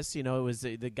for this, it was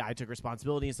the guy took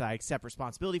responsibility and said, I accept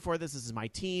responsibility for this. This is my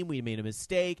team. We made a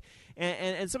mistake.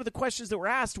 And some of the questions that were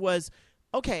asked was,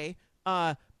 okay,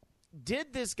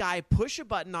 did this guy push a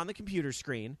button on the computer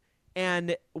screen?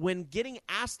 And when getting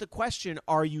asked the question,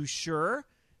 are you sure?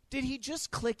 Did he just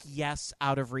click yes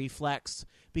out of reflex?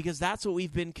 Because that's what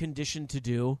we've been conditioned to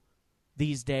do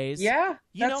these days. Yeah,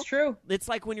 that's true. It's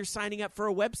like when you're signing up for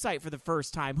a website for the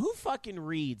first time. Who fucking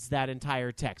reads that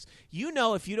entire text?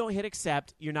 If you don't hit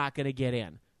accept, you're not going to get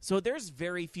in. So there's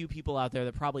very few people out there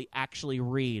that probably actually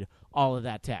read all of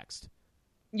that text.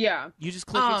 Yeah. You just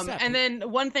click accept. And then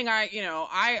one thing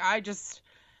I just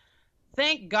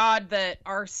thank God that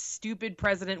our stupid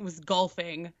president was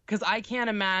golfing, because I can't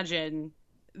imagine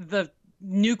the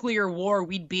nuclear war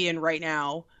we'd be in right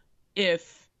now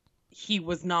if he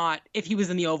was in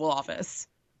the Oval Office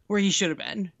where he should have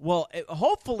been. Well,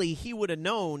 hopefully he would have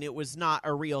known it was not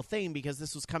a real thing, because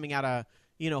this was coming out of,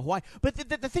 Hawaii. But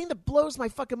the thing that blows my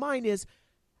fucking mind is,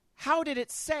 how did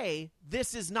it say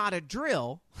this is not a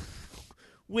drill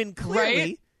when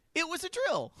clearly it was a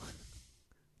drill?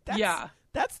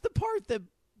 That's the part that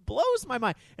blows my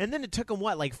mind. And then it took him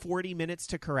 40 minutes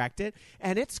to correct it,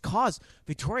 and it's caused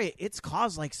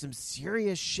like some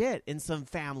serious shit in some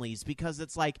families, because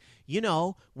it's like,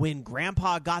 when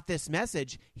Grandpa got this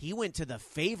message, he went to the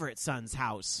favorite son's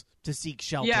house to seek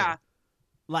shelter. Yeah.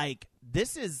 Like,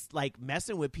 this is like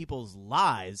messing with people's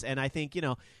lives. And I think,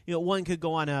 one could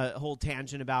go on a whole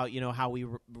tangent about, how we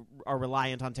are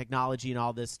reliant on technology and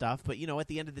all this stuff. But, at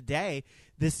the end of the day,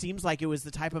 this seems like it was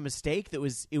the type of mistake that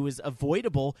was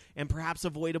avoidable, and perhaps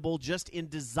avoidable just in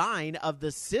design of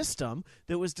the system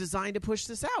that was designed to push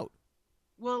this out.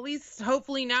 Well, at least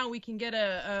hopefully now we can get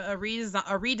a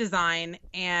redesign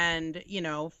and,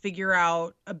 figure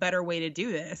out a better way to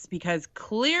do this, because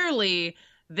clearly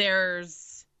there's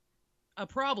a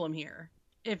problem here.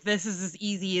 If this is as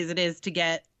easy as it is to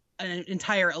get an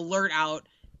entire alert out,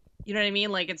 you know what I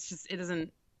mean? Like, it's just, it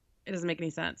doesn't make any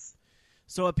sense.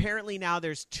 So apparently now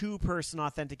there's 2-person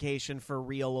authentication for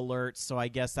real alerts. So I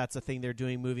guess that's a thing they're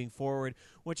doing moving forward,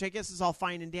 which I guess is all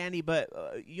fine and dandy. But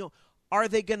are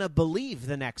they going to believe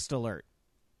the next alert?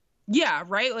 Yeah,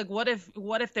 right. Like, what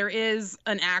if there is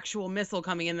an actual missile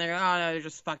coming in there? Oh no, they're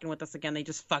just fucking with us again. They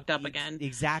just fucked up again.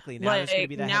 Exactly. Now there's going to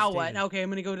be that. Now what? Okay, I'm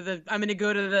gonna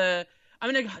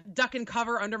duck and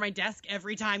cover under my desk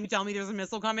every time you tell me there's a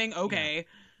missile coming. Okay.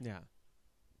 Yeah.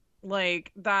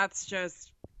 Like, that's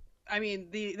just. I mean,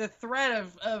 the threat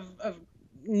of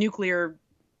nuclear,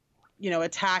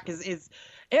 attack is it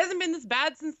hasn't been this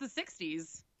bad since the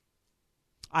 60s.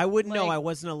 I wouldn't know. I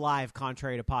wasn't alive,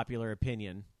 contrary to popular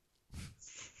opinion.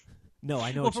 No,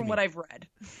 I know. From what I've read,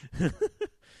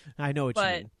 I know what you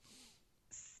mean.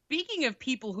 Speaking of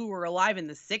people who were alive in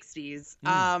the 60s,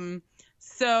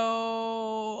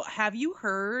 so have you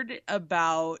heard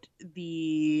about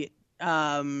the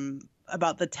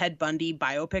Ted Bundy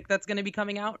biopic that's going to be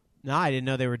coming out? No, I didn't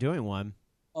know they were doing one.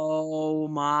 Oh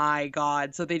my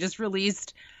God! So they just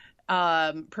released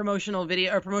promotional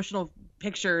video or promotional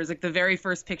pictures, like the very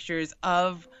first pictures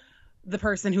of the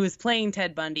person who is playing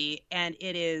Ted Bundy, and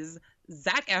it is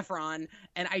Zac Efron.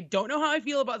 And I don't know how I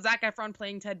feel about Zac Efron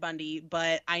playing Ted Bundy,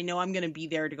 but I know I'm going to be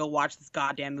there to go watch this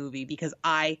goddamn movie because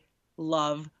I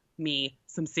love me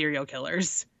some serial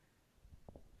killers.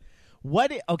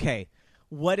 Okay.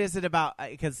 What is it about?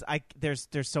 Because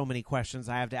there's so many questions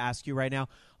I have to ask you right now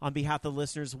on behalf of the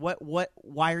listeners.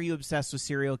 Why are you obsessed with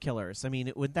serial killers? I mean,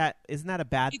 isn't that a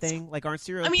bad thing? Like, aren't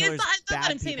serial killers it's not bad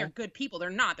that I'm saying people? they're good people. They're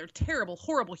not. They're terrible,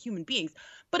 horrible human beings.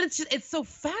 But it's so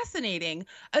fascinating,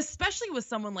 especially with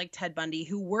someone like Ted Bundy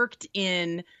who worked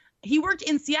in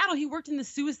Seattle. He worked in the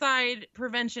suicide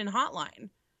prevention hotline,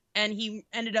 and he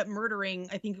ended up murdering,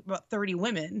 I think, about 30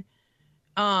 women.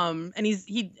 And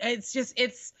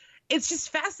it's just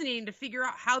fascinating to figure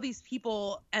out how these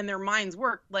people and their minds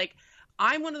work. Like,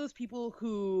 I'm one of those people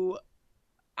who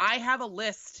I have a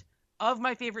list of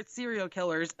my favorite serial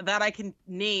killers that I can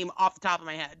name off the top of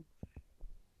my head.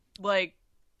 Like,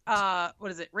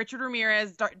 what is it? Richard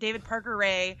Ramirez, David Parker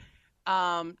Ray,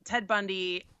 Ted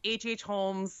Bundy, H.H.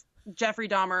 Holmes, Jeffrey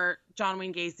Dahmer, John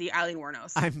Wayne Gacy, Eileen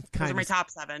Wuornos. Those are my top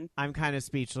 7. I'm kind of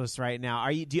speechless right now.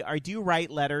 Do you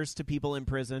write letters to people in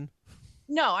prison?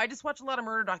 No, I just watch a lot of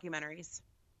murder documentaries.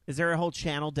 Is there a whole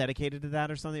channel dedicated to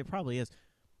that or something? It probably is.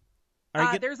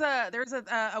 There's a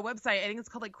website. I think it's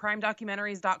called like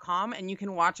crimedocumentaries.com, and you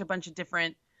can watch a bunch of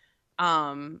different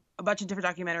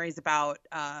documentaries about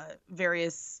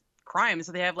various crimes.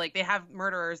 So they have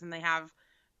murderers, and they have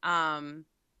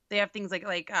things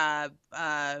like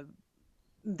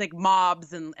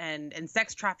mobs and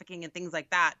sex trafficking and things like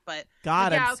that. But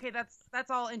okay,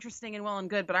 that's all interesting and well and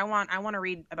good. But I want to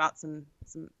read about some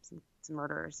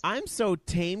murderers. I'm so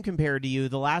tame compared to you.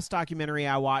 The last documentary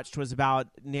I watched was about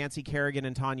Nancy Kerrigan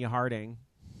and Tonya Harding.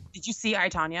 Did you see I,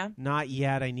 Tonya? Not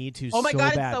yet. I need to. Oh my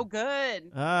God, bad. It's so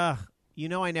good. I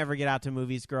never get out to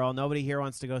movies, girl. Nobody here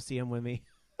wants to go see them with me.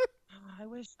 I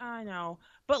wish I know.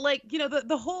 But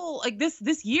the whole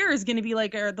this year is going to be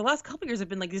the last couple years have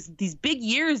been these big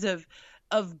years of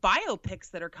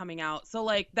biopics that are coming out. So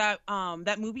that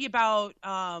movie about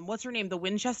what's her name, the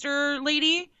Winchester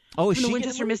lady. Oh, from the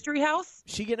Winchester Mystery House.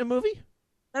 She getting a movie?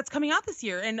 That's coming out this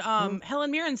year, and Helen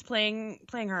Mirren's playing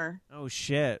her. Oh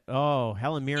shit! Oh,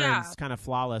 Helen Mirren's kind of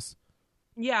flawless.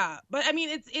 Yeah, but I mean,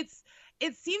 it seems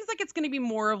like it's going to be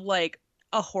more of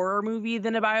a horror movie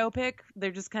than a biopic.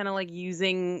 They're just kind of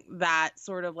using that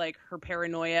sort of her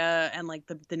paranoia and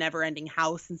the never-ending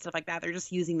house and stuff like that. They're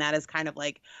just using that as kind of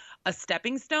a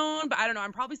stepping stone. But I don't know.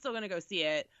 I'm probably still going to go see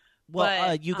it.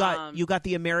 Well, you got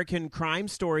the American Crime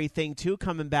Story thing too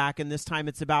coming back, and this time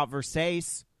it's about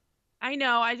Versace. I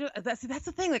know. That's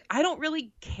the thing. I don't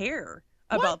really care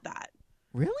about that.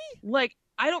 Really?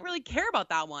 I don't really care about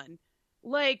that one.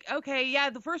 Okay,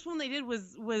 yeah, the first one they did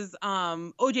was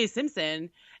O.J. Simpson,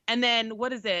 and then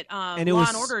what is it? Law and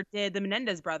Order did the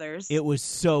Menendez brothers. It was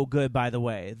so good, by the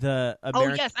way. Oh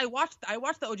yes, I watched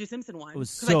the O.J. Simpson one. It was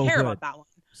so I care good. about that one.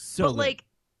 So, but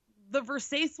the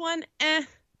Versace one, I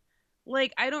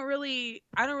don't really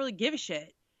give a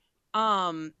shit.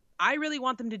 I really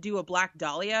want them to do a Black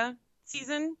Dahlia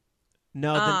season.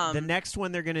 No, the next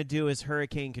one they're gonna do is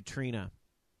Hurricane Katrina.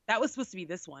 That was supposed to be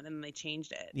this one, and then they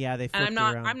changed it. Yeah, they flipped and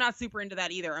I'm not super into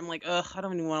that either. I'm I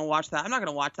don't even want to watch that. I'm not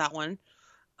gonna watch that one.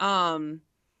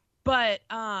 But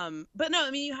no,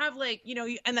 I mean, you have another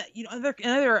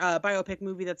biopic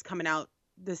movie that's coming out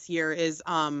this year is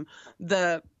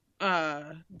the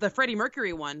Freddie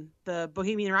Mercury one, the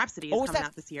Bohemian Rhapsody is coming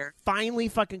out this year. Finally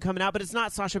fucking coming out, but it's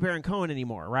not Sacha Baron Cohen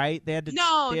anymore, right? They had to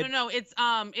No. It's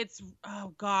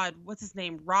oh God, what's his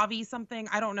name? Ravi something.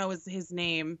 I don't know his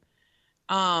name.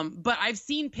 But I've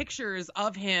seen pictures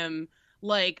of him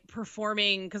like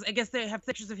performing, because I guess they have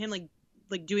pictures of him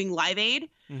like doing Live Aid.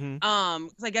 Mm-hmm.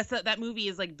 Because I guess that movie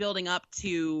is like building up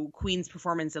to Queen's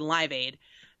performance in Live Aid.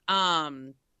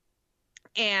 And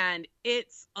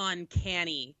it's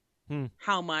uncanny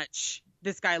how much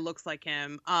this guy looks like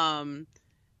him.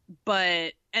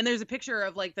 But there's a picture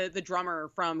of like the drummer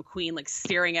from Queen like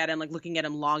staring at him, like looking at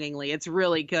him longingly. It's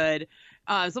really good.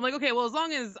 So I'm like, okay, well, as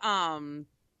long as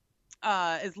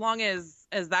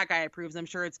that guy approves, I'm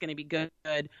sure it's going to be good.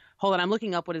 Hold on, I'm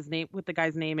looking up what the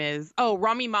guy's name is. Oh,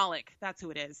 Rami Malek, that's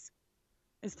who it is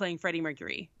playing Freddie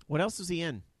Mercury. What else is he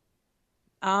in?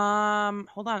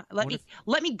 Hold on, let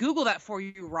me Google that for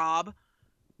you, Rob.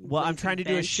 Well, I'm trying to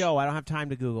do a show. I don't have time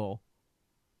to Google.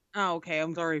 Oh, okay.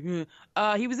 I'm sorry.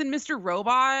 He was in Mr.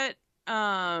 Robot.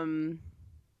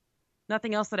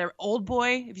 Nothing else that Old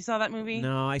Boy. If you saw that movie.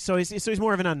 No, so he's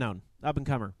more of an unknown, up and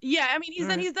comer. Yeah, I mean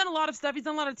he's done a lot of stuff. He's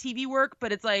done a lot of TV work,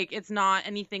 but it's not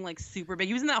anything like super big.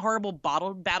 He was in that horrible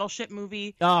Battleship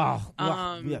movie. Oh,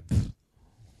 yeah.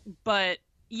 But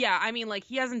yeah, I mean like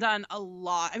he hasn't done a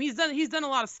lot. I mean he's done a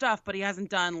lot of stuff, but he hasn't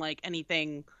done like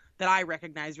anything that I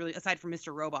recognize really, aside from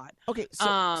Mr. Robot. Okay,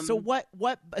 so what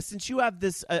since you have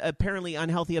this apparently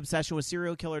unhealthy obsession with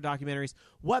serial killer documentaries,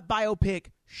 what biopic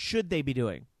should they be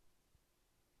doing?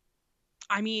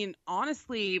 I mean,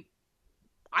 honestly,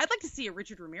 I'd like to see a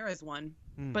Richard Ramirez one,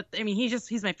 but I mean,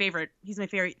 he's my favorite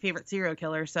serial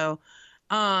killer. So,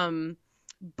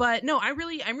 but no, I'm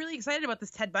really excited about this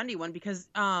Ted Bundy one because,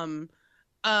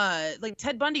 like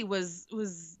Ted Bundy was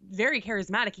very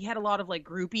charismatic. He had a lot of like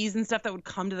groupies and stuff that would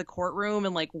come to the courtroom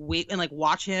and like wait and like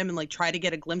watch him and like try to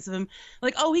get a glimpse of him.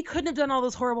 Like, oh, he couldn't have done all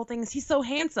those horrible things. He's so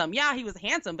handsome. Yeah, he was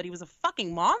handsome, but he was a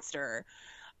fucking monster.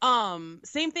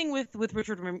 Same thing with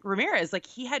Richard Ramirez. Like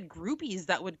he had groupies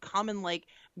that would come and like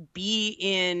be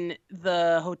in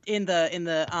the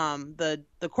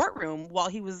courtroom while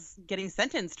he was getting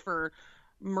sentenced for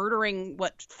murdering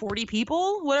 40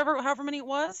 people, however many it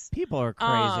was. People are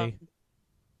crazy.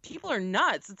 People are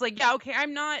nuts. It's like, yeah, okay,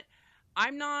 I'm not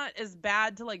as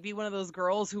bad to like be one of those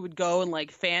girls who would go and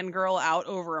like fangirl out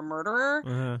over a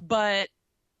murderer, but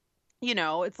you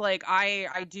know, it's like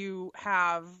I do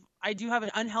have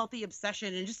an unhealthy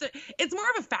obsession and just it's more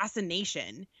of a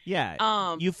fascination.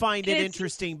 Yeah. You find it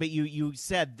interesting, but you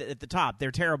said at the top they're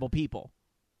terrible people.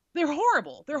 They're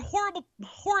horrible. They're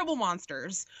horrible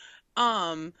monsters.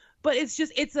 But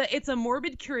it's a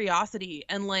morbid curiosity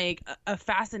and like a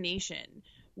fascination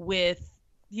with,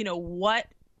 you know, what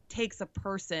takes a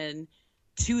person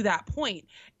to that point.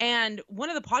 And one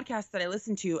of the podcasts that I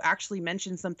listened to actually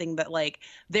mentioned something that like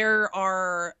there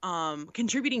are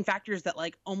contributing factors that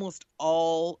like almost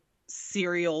all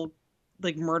serial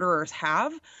like murderers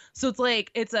have. So it's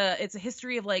like it's a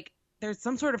history of like there's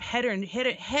some sort of head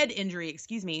injury,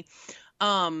 excuse me,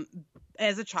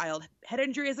 as a child, head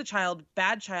injury as a child,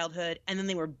 bad childhood, and then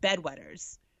they were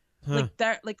bedwetters. Like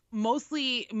that, like most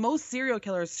serial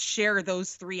killers share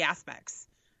those three aspects.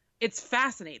 It's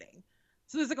fascinating.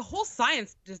 So there's like a whole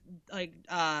science just like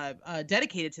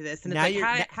dedicated to this, and it's like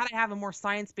had I have a more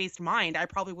science-based mind, I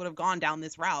probably would have gone down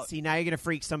this route. See, now you're gonna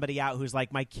freak somebody out who's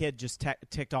like, my kid just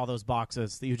ticked all those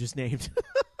boxes that you just named.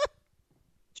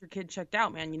 Your kid checked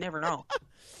out, man. You never know.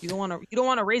 You don't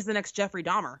want to raise the next Jeffrey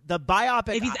Dahmer. The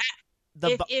biopic.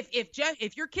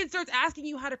 If your kid starts asking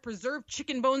you how to preserve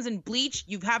chicken bones in bleach,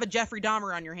 you have a Jeffrey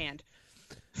Dahmer on your hand.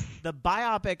 The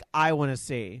biopic I want to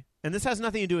see, and this has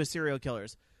nothing to do with serial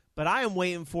killers, but I am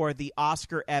waiting for the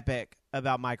Oscar epic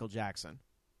about Michael Jackson.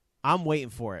 I'm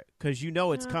waiting for it because you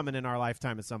know it's coming in our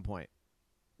lifetime at some point.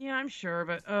 Yeah, I'm sure,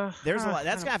 but there's a lot.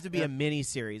 That's gonna have to be a mini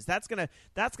series. That's gonna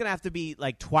have to be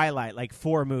like Twilight, like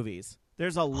 4 movies.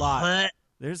 There's a lot. What?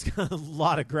 There's a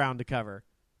lot of ground to cover.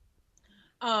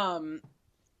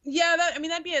 Yeah,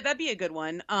 that'd be a good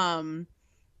one. I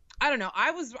don't know. I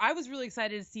was really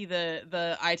excited to see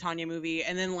the I, Tonya movie,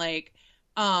 and then like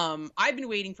I've been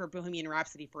waiting for Bohemian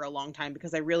Rhapsody for a long time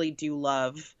because I really do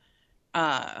love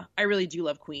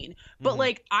Queen. But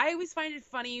like I always find it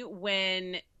funny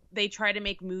when they try to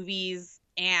make movies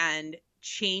and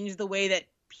change the way that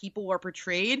people are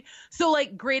portrayed. So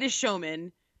like Greatest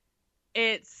Showman,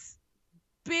 it's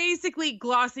basically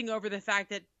glossing over the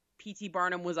fact that P.T.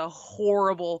 Barnum was a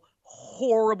horrible,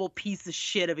 horrible piece of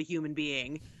shit of a human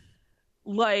being.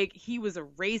 Like, he was a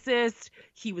racist.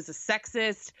 He was a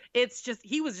sexist.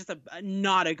 He was just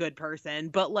not a good person.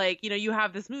 But like, you know, you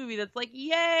have this movie that's like,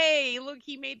 yay, look,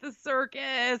 he made the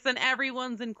circus and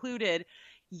everyone's included.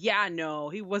 Yeah, no,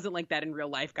 he wasn't like that in real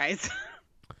life, guys.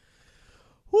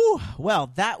 Whew.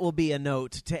 Well, that will be a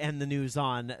note to end the news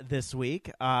on this week.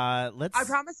 I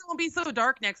promise it won't be so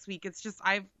dark next week. It's just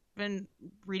been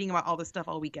reading about all this stuff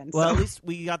all weekend. Well, so. at least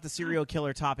we got the serial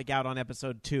killer topic out on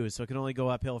episode 2, so it can only go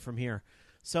uphill from here.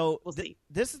 So We'll see.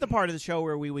 This is the part of the show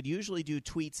where we would usually do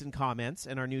tweets and comments,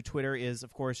 and our new Twitter is,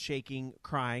 of course, Shaking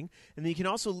Crying. And then you can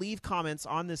also leave comments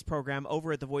on this program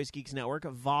over at the Voice Geeks Network,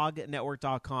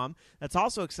 vognetwork.com. That's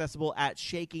also accessible at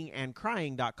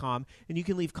shakingandcrying.com, and you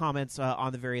can leave comments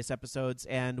on the various episodes,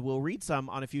 and we'll read some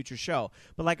on a future show.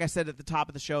 But like I said at the top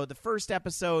of the show, the first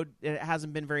episode, it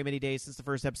hasn't been very many days since the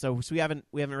first episode, so we haven't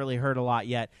really heard a lot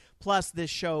yet. Plus,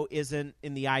 this show isn't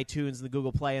in the iTunes and the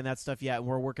Google Play and that stuff yet, and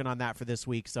we're working on that for this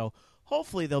week. So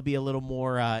hopefully there'll be a little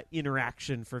more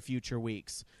interaction for future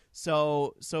weeks.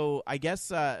 So I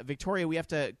guess, Victoria, we have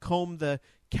to comb the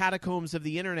catacombs of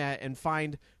the internet and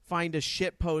find a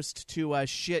shit post to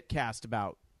shitcast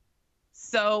about.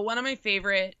 So one of my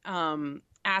favorite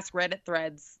Ask Reddit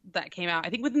threads that came out, I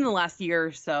think within the last year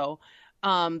or so,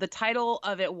 the title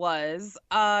of it was,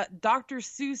 Dr.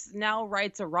 Seuss now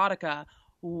writes erotica.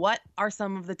 What are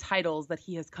some of the titles that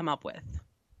he has come up with?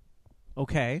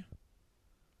 Okay.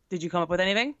 Did you come up with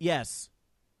anything? Yes.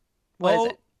 What is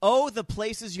it? Oh, the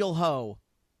places you'll hoe.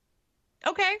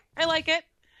 Okay, I like it.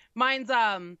 Mine's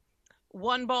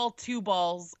 1 ball, 2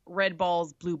 balls, red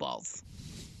balls, blue balls.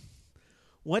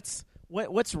 What's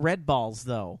red balls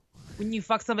though? When you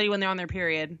fuck somebody when they're on their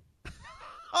period.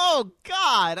 Oh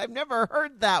God, I've never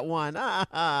heard that one.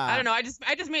 I don't know. I just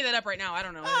made that up right now. I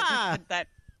don't know.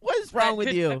 What is wrong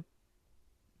with you?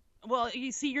 Well,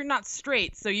 you see, you're not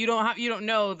straight, so you don't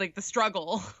know like the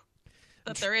struggle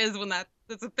that there is when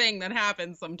that's a thing that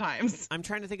happens sometimes. I'm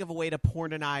trying to think of a way to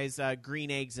pornize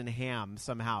green eggs and ham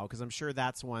somehow, because I'm sure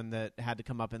that's one that had to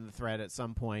come up in the thread at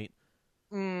some point.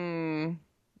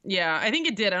 Yeah, I think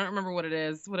it did. I don't remember what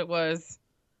it was.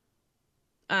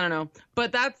 I don't know,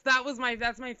 but that's my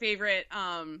favorite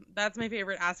Ask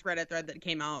Reddit thread that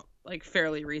came out like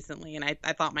fairly recently, and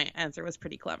I thought my answer was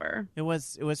pretty clever. It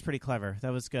was pretty clever.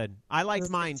 That was good. I liked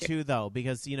mine too, though,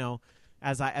 because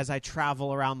as I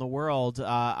travel around the world,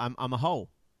 I'm a hoe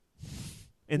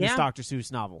in this Dr. Seuss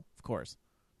novel, of course.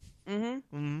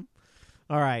 Mm-hmm.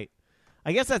 All right.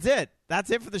 I guess that's it.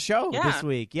 That's it for the show this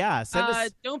week. Yeah.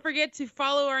 Don't forget to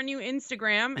follow our new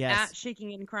Instagram at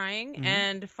Shaking and Crying,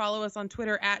 and follow us on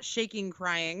Twitter at Shaking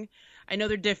Crying. I know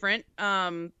they're different,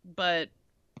 but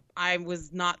I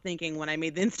was not thinking when I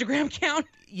made the Instagram account.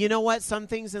 You know what? Some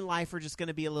things in life are just going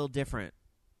to be a little different.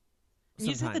 You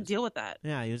just have to deal with that.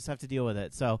 Yeah, you just have to deal with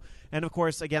it. So, and of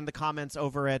course, again, the comments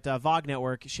over at VOG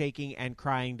Network,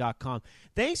 shakingandcrying.com.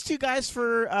 Thanks to you guys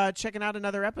for checking out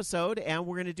another episode, and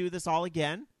we're going to do this all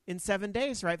again in 7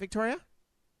 days, right, Victoria?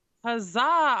 Huzzah!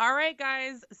 All right,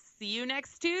 guys. See you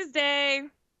next Tuesday.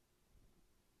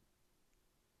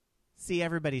 See,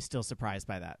 everybody's still surprised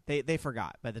by that. They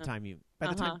forgot by the time you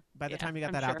got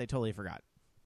that out, they totally forgot.